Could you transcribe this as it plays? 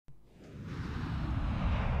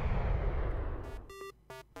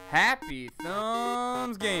Happy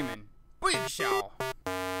Thumbs Gaming. Booyakashaw.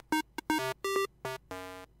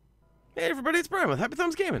 Hey everybody, it's Brian with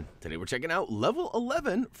HappyThumbsGaming. Today we're checking out Level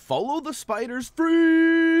 11, Follow the Spiders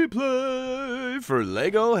Free Play for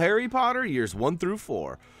LEGO Harry Potter Years 1 through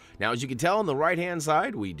 4. Now, as you can tell on the right-hand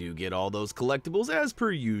side, we do get all those collectibles as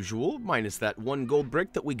per usual, minus that one gold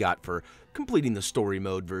brick that we got for completing the story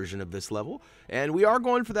mode version of this level. And we are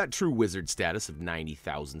going for that true wizard status of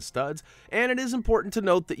 90,000 studs. And it is important to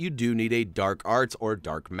note that you do need a dark arts or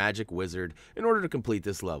dark magic wizard in order to complete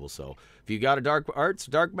this level. So if you got a dark arts,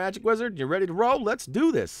 dark magic wizard, and you're ready to roll, let's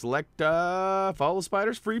do this. Select Follow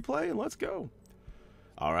Spiders Free Play and let's go.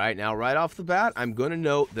 All right, now right off the bat, I'm going to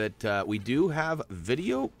note that we do have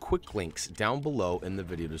video quick links down below in the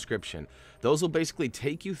video description. Those will basically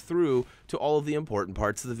take you through to all of the important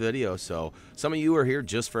parts of the video. So some of you are here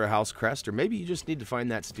just for a house crest, or maybe you just need to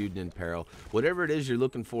find that student in peril. Whatever it is you're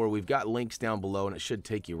looking for, we've got links down below, and it should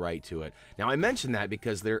take you right to it. Now, I mention that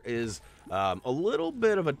because there is a little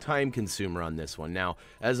bit of a time consumer on this one. Now,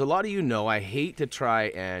 as a lot of you know, I hate to try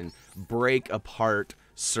and break apart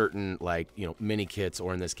certain, like, you know, mini kits,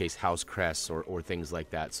 or in this case house crests or things like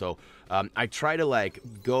that. So I try to like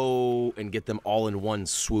go and get them all in one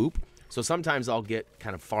swoop. So sometimes I'll get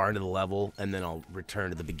kind of far into the level and then I'll return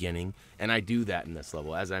to the beginning, and I do that in this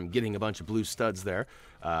level as I'm getting a bunch of blue studs there.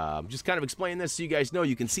 Just kind of explain this so you guys know.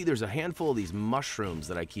 You can see there's a handful of these mushrooms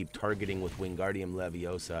that I keep targeting with Wingardium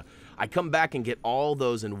Leviosa. I come back and get all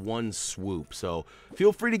those in one swoop, so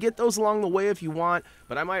feel free to get those along the way if you want,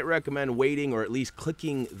 but I might recommend waiting or at least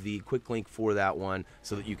clicking the quick link for that one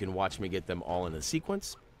so that you can watch me get them all in a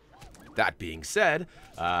sequence. That being said,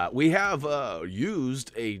 we have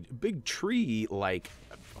used a big tree-like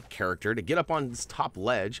character to get up on this top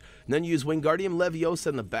ledge, and then use Wingardium Leviosa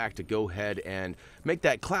in the back to go ahead and make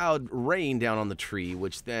that cloud rain down on the tree,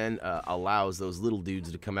 which then allows those little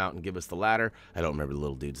dudes to come out and give us the ladder. I don't remember the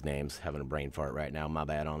little dudes' names. Having a brain fart right now. My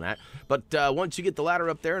bad on that. But once you get the ladder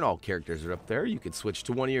up there and all characters are up there, you can switch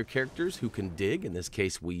to one of your characters who can dig. In this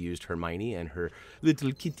case, we used Hermione and her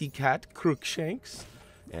little kitty cat, Crookshanks.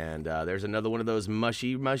 And there's another one of those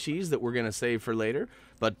mushies that we're going to save for later.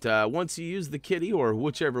 But once you use the kitty, or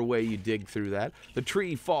whichever way you dig through that, the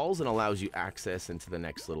tree falls and allows you access into the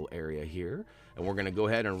next little area here. And we're going to go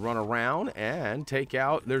ahead and run around and take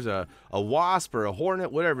out, there's a wasp or a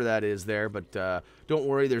hornet, whatever that is there. But don't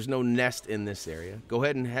worry, there's no nest in this area. Go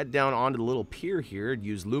ahead and head down onto the little pier here and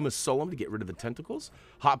use Lumis Solum to get rid of the tentacles.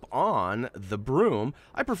 Hop on the broom.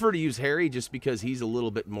 I prefer to use Harry just because he's a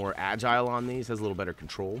little bit more agile on these, has a little better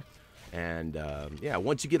control. And yeah,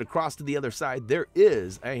 once you get across to the other side, there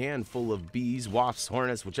is a handful of bees, wasps,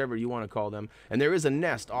 hornets, whichever you want to call them. And there is a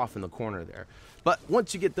nest off in the corner there. But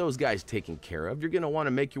once you get those guys taken care of, you're going to want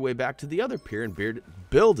to make your way back to the other pier and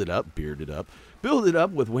build it up with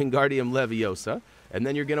Wingardium Leviosa. And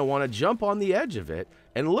then you're going to want to jump on the edge of it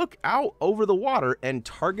and look out over the water and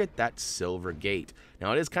target that silver gate.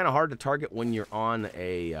 Now, it is kind of hard to target when you're on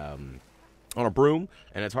a broom,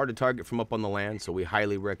 and it's hard to target from up on the land, so we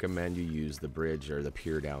highly recommend you use the bridge or the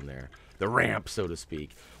pier down there, the ramp, so to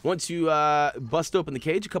speak. Once you bust open the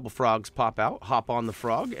cage, a couple frogs pop out. Hop on the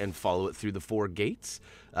frog and follow it through the 4 gates.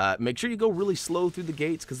 Make sure you go really slow through the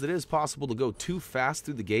gates, because it is possible to go too fast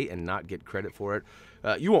through the gate and not get credit for it.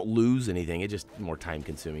 You won't lose anything, it's just more time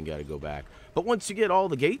consuming, gotta go back. But once you get all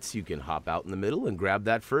the gates, you can hop out in the middle and grab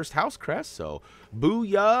that first house crest, so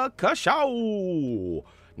booyakashaw!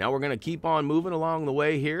 Now we're going to keep on moving along the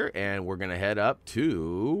way here, and we're going to head up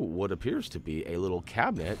to what appears to be a little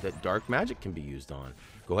cabinet that dark magic can be used on.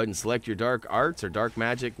 Go ahead and select your dark arts or dark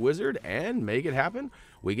magic wizard and make it happen.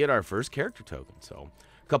 We get our first character token. So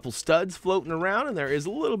a couple studs floating around, and there is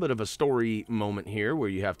a little bit of a story moment here where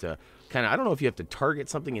you have to kind of, I don't know if you have to target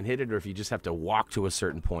something and hit it, or if you just have to walk to a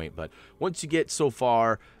certain point. But once you get so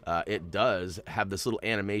far, it does have this little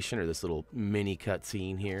animation or this little mini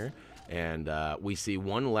cutscene here. And we see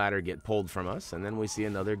one ladder get pulled from us, and then we see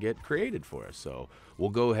another get created for us. So we'll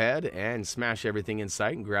go ahead and smash everything in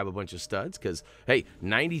sight and grab a bunch of studs, because, hey,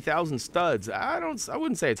 90,000 studs, I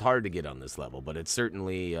wouldn't say it's hard to get on this level, but it's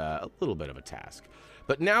certainly a little bit of a task.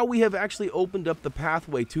 But now we have actually opened up the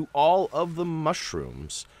pathway to all of the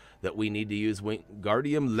mushrooms that we need to use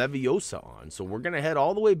Wingardium Leviosa on. So we're going to head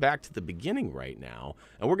all the way back to the beginning right now,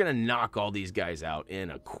 and we're going to knock all these guys out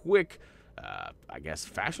in a quick I guess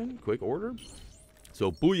quick order.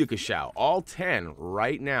 So booyakashaw, all 10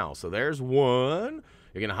 right now. So there's one.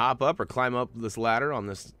 You're gonna hop up or climb up this ladder on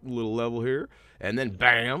this little level here, and then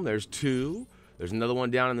bam, there's 2. There's another one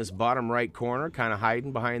down in this bottom right corner, kind of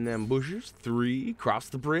hiding behind them bushes. 3, cross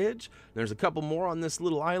the bridge. There's a couple more on this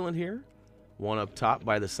little island here. One up top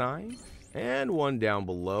by the sign. And one down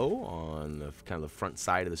below on the kind of the front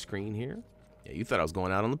side of the screen here. Yeah, you thought I was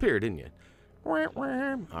going out on the pier, didn't you?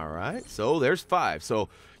 All right, so there's 5. So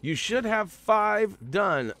you should have 5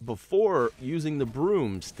 done before using the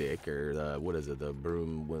broomstick, or the, what is it? The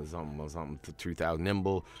broom was something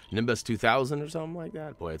 2000 Nimbus 2000 or something like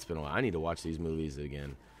that. Boy, it's been a while. I need to watch these movies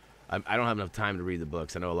again. I don't have enough time to read the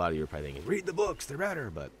books. I know a lot of you are probably thinking, read the books, they're better,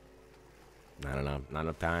 but I don't know, not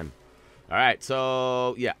enough time. All right,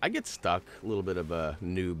 so yeah, I get stuck. A little bit of a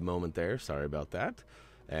noob moment there. Sorry about that.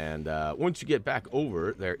 And once you get back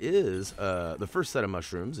over, there is the first set of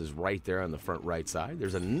mushrooms is right there on the front right side.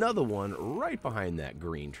 There's another one right behind that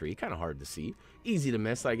green tree. Kind of hard to see. Easy to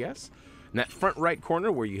miss, I guess. In that front right corner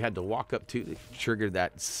where you had to walk up to trigger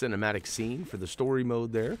that cinematic scene for the story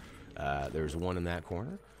mode there, there's one in that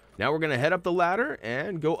corner. Now we're going to head up the ladder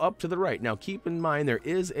and go up to the right. Now keep in mind there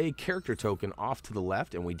is a character token off to the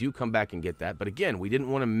left, and we do come back and get that. But again, we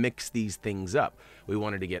didn't want to mix these things up. We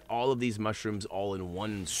wanted to get all of these mushrooms all in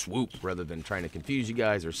one swoop rather than trying to confuse you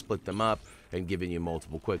guys or split them up and giving you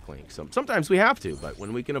multiple quick links. Sometimes we have to, but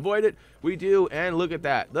when we can avoid it, we do. And look at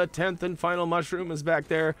that. The 10th and final mushroom is back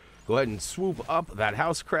there. Go ahead and swoop up that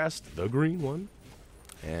house crest, the green one.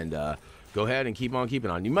 And go ahead and keep on keeping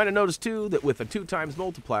on. You might have noticed, too, that with a 2x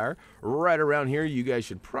multiplier, right around here, you guys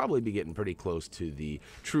should probably be getting pretty close to the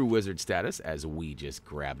true wizard status, as we just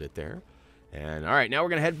grabbed it there. And, all right, now we're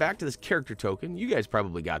going to head back to this character token. You guys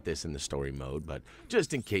probably got this in the story mode, but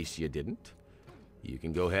just in case you didn't, you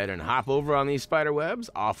can go ahead and hop over on these spider webs.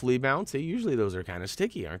 Awfully bouncy. Usually those are kind of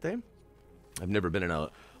sticky, aren't they? I've never been in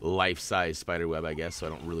a life-size spider web, I guess, so I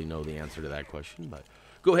don't really know the answer to that question, but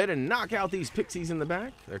go ahead and knock out these pixies in the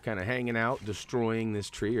back. They're kind of hanging out, destroying this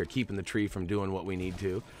tree, or keeping the tree from doing what we need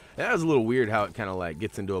to. That was a little weird how it kind of like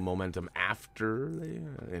gets into a momentum after they...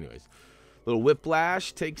 anyways. Little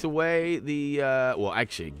whiplash takes away the... well,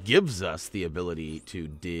 actually gives us the ability to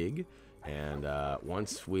dig. And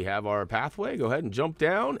once we have our pathway, go ahead and jump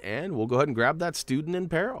down, and we'll go ahead and grab that student in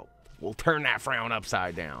peril. We'll turn that frown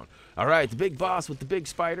upside down. All right, the big boss with the big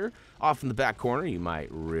spider. Off in the back corner, you might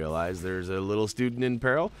realize there's a little student in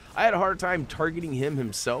peril. I had a hard time targeting him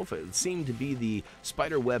himself. It seemed to be the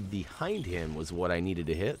spider web behind him was what I needed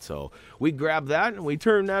to hit. So we grabbed that, and we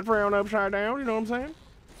turned that frown upside down, you know what I'm saying?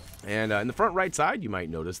 And in the front right side, you might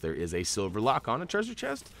notice there is a silver lock on a treasure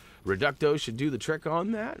chest. Reducto should do the trick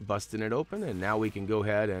on that, busting it open. And now we can go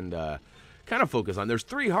ahead and... kind of focus on. There's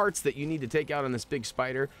 3 hearts that you need to take out on this big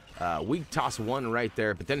spider. We toss one right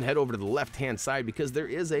there, but then head over to the left-hand side because there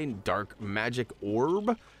is a dark magic orb.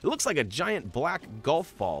 It looks like a giant black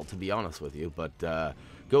golf ball, to be honest with you, but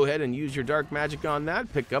go ahead and use your dark magic on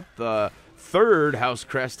that. Pick up the 3rd house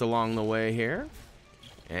crest along the way here.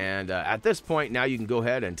 And at this point, now you can go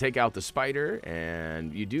ahead and take out the spider,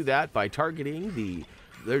 and you do that by targeting the...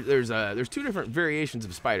 There's 2 different variations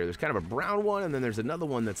of spider. There's kind of a brown one, and then there's another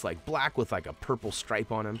one that's like black with like a purple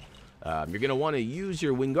stripe on him. You're going to want to use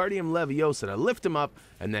your Wingardium Leviosa to lift him up,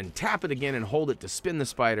 and then tap it again and hold it to spin the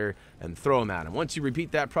spider and throw him at him. Once you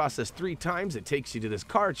repeat that process 3 times, it takes you to this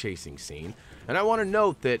car chasing scene. And I want to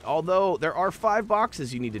note that although there are 5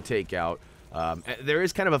 boxes you need to take out, there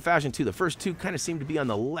is kind of a fashion too. The first 2 kind of seem to be on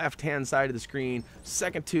the left-hand side of the screen.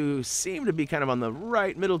 Second 2 seem to be kind of on the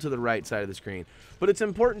middle to the right side of the screen. But it's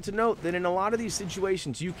important to note that in a lot of these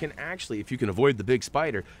situations, you can actually, if you can avoid the big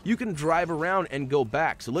spider, you can drive around and go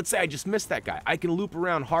back. So let's say I just missed that guy. I can loop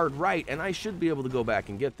around hard right, and I should be able to go back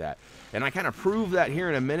and get that. And I kind of prove that here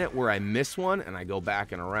in a minute where I miss one, and I go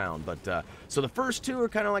back and around. But so the first 2 are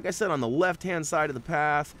kind of, like I said, on the left-hand side of the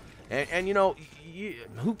path. And you know,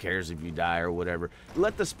 who cares if you die or whatever?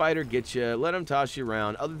 Let the spider get you. Let him toss you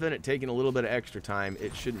around. Other than it taking a little bit of extra time,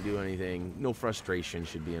 it shouldn't do anything. No frustration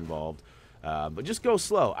should be involved. But just go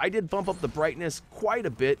slow. I did bump up the brightness quite a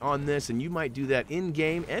bit on this, and you might do that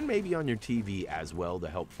in-game and maybe on your TV as well to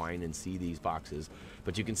help find and see these boxes.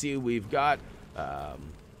 But you can see we've got,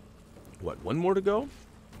 one more to go?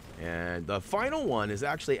 And the final one is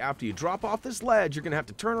actually after you drop off this ledge, you're going to have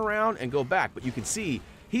to turn around and go back. But you can see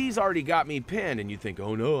he's already got me pinned, and you think,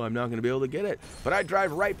 oh no, I'm not going to be able to get it. But I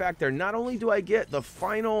drive right back there. Not only do I get the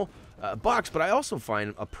final box, but I also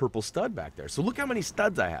find a purple stud back there. So look how many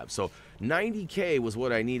studs I have. So 90K was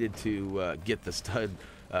what I needed to get the stud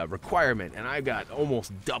requirement, and I got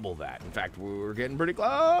almost double that. In fact, we're getting pretty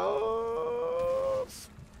close.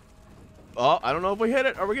 Oh, I don't know if we hit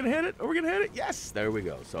it. Are we going to hit it? Are we going to hit it? Yes, there we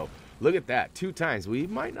go. So Look at that, 2 times. We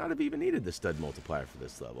might not have even needed the stud multiplier for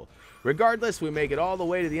this level. Regardless, we make it all the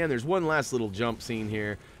way to the end. There's one last little jump scene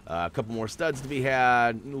here. A couple more studs to be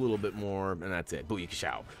had, a little bit more, and that's it.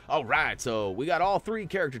 Booyakashow. All right, so we got all 3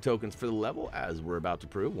 character tokens for the level, as we're about to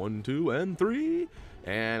prove. 1, 2, and 3.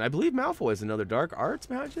 And I believe Malfoy is another dark arts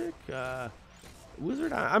magic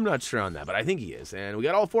wizard. I'm not sure on that, but I think he is. And we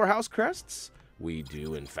got all 4 house crests. We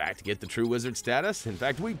do, in fact, get the true wizard status. In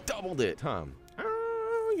fact, we doubled it, huh?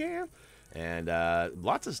 Oh, yeah. And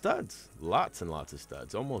lots of studs. Lots and lots of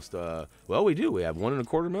studs. Almost, well, we do. We have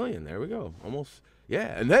 1.25 million. There we go. Almost.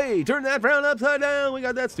 Yeah, and hey, turn that frown upside down. We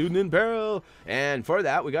got that student in peril. And for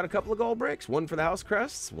that, we got a couple of gold bricks. 1 for the house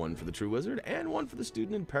crests, 1 for the true wizard, and 1 for the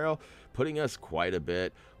student in peril, putting us quite a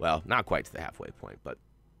bit, well, not quite to the halfway point, but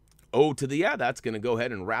that's going to go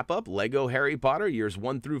ahead and wrap up Lego Harry Potter years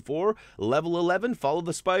 1 through 4, level 11, Follow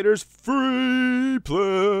the Spiders, free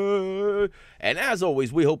play. And as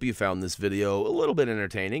always, we hope you found this video a little bit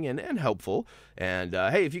entertaining and helpful. And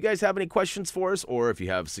hey, if you guys have any questions for us, or if you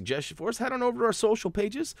have suggestions for us, head on over to our social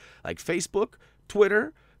pages like Facebook,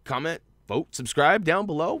 Twitter, comment, vote, subscribe down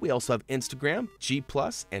below. We also have Instagram, G+,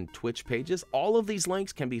 and Twitch pages. All of these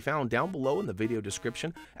links can be found down below in the video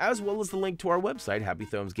description, as well as the link to our website,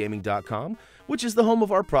 HappyThumbsGaming.com, which is the home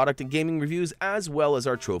of our product and gaming reviews, as well as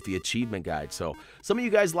our trophy achievement guide. So some of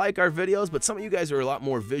you guys like our videos, but some of you guys are a lot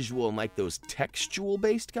more visual and like those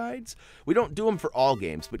textual-based guides. We don't do them for all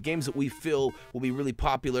games, but games that we feel will be really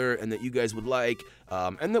popular and that you guys would like,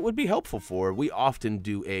 and that would be helpful for. We often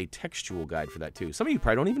do a textual guide for that too. Some of you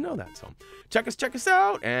probably don't even know that, so check us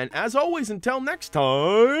out, and as always, until next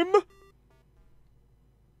time,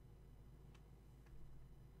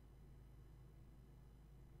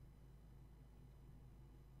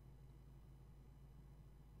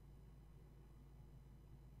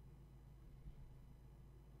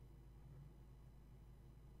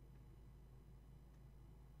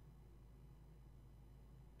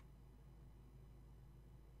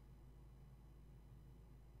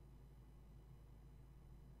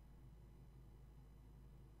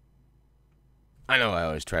 I know I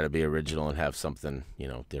always try to be original and have something, you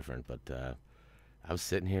know, different, but I was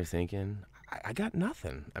sitting here thinking, I got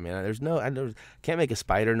nothing. I mean, I can't make a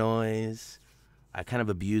spider noise. I kind of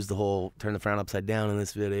abused the whole turn the frown upside down in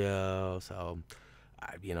this video, so,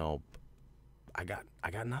 I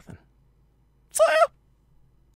got nothing.